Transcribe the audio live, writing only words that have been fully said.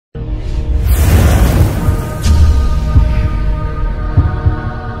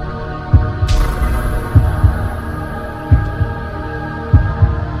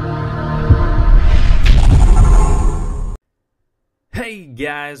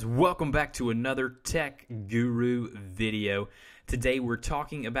guys, welcome back to another Tech Guru video. Today we're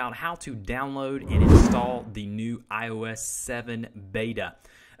talking about how to download and install the new iOS 7 beta.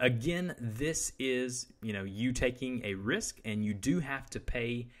 Again, this is, you taking a risk, and you do have to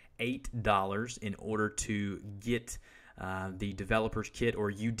pay $8 in order to get the developer's kit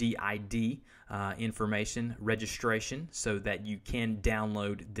or UDID information registration so that you can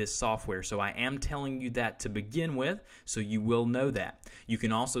download this software. So I am telling you that to begin with, so you will know that. You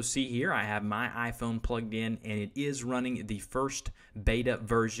can also see here I have my iPhone plugged in, and it is running the first beta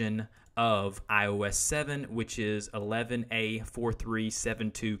version of iOS 7, which is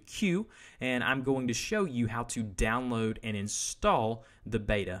 11A4372Q, and I'm going to show you how to download and install the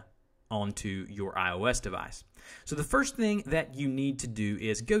beta onto your iOS device. So the first thing that you need to do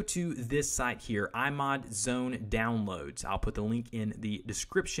is go to this site here, iMod Zone Downloads. I'll put the link in the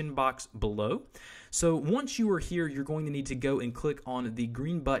description box below. So once you are here, you're going to need to go and click on the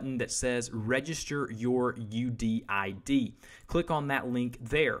green button that says Register Your UDID. Click on that link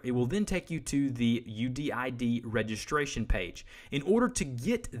there. It will then take you to the UDID registration page. In order to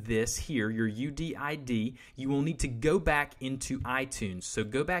get this here, your UDID, you will need to go back into iTunes. So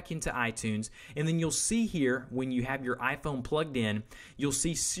go back into iTunes, and then you'll see here when you have your iPhone plugged in, you'll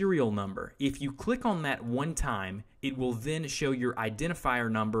see serial number. If you click on that one time, it will then show your identifier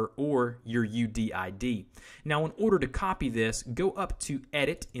number or your UDID. Now, in order to copy this, go up to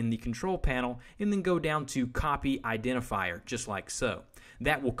Edit in the control panel and then go down to Copy Identifier, just like so.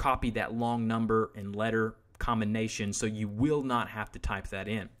 That will copy that long number and letter combination, so you will not have to type that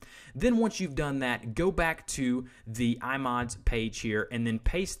in. Then once you've done that, go back to the iMods page here and then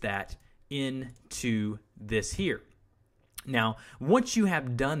paste that into this here. Now, once you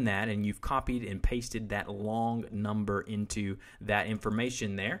have done that and you've copied and pasted that long number into that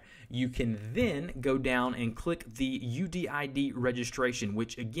information there, you can then go down and click the UDID registration,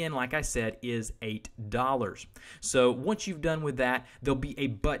 which again, like I said, is $8. So once you've done with that, there'll be a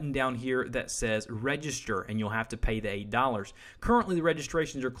button down here that says register, and you'll have to pay the $8. Currently, the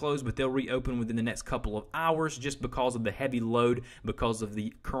registrations are closed, but they'll reopen within the next couple of hours just because of the heavy load because of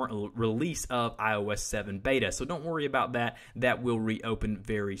the current release of iOS 7 beta. So don't worry about that. That will reopen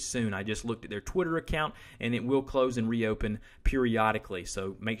very soon. I just looked at their Twitter account, and it will close and reopen periodically,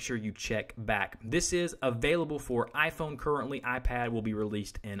 so make sure you check back. This is available for iPhone currently. iPad will be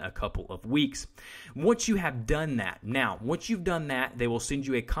released in a couple of weeks. Once you have done that, once you've done that, they will send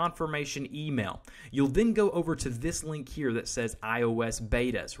you a confirmation email. You'll then go over to this link here that says iOS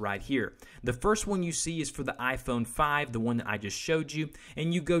betas right here. The first one you see is for the iPhone 5, the one that I just showed you,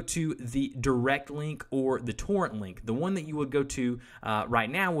 and you go to the direct link or the torrent link. The one that you would go to right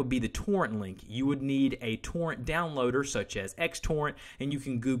now would be the torrent link. You would need a torrent downloader such as xTorrent, and you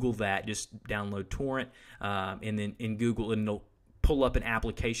can Google that. Just download torrent and then in Google, and it'll pull up an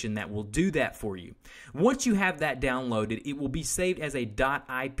application that will do that for you. Once you have that downloaded, it will be saved as a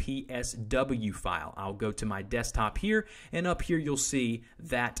 .ipsw file. I'll go to my desktop here, and up here you'll see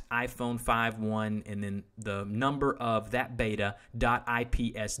that iPhone 5 one and then the number of that beta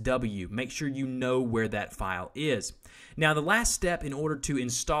 .ipsw. Make sure you know where that file is. Now, the last step in order to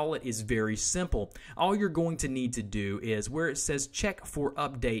install it is very simple. All you're going to need to do is where it says check for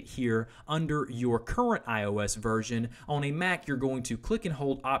update here under your current iOS version. On a Mac, you're going to click and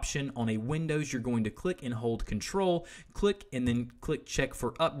hold Option. On a Windows, you're going to click and hold Control, click and then click check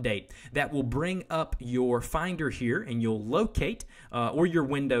for update. That will bring up your Finder here, and you'll locate or your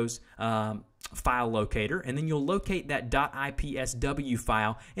Windows file locator, and then you'll locate that .ipsw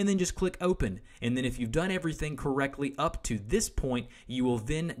file and then just click open. And then if you've done everything correctly up to this point, you will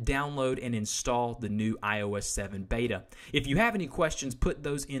then download and install the new iOS 7 beta. If you have any questions, put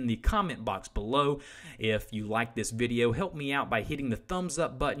those in the comment box below. If you like this video, help me out by hitting the thumbs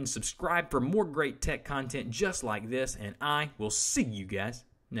up button, subscribe for more great tech content just like this, and I will see you guys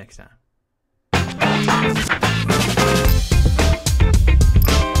next time.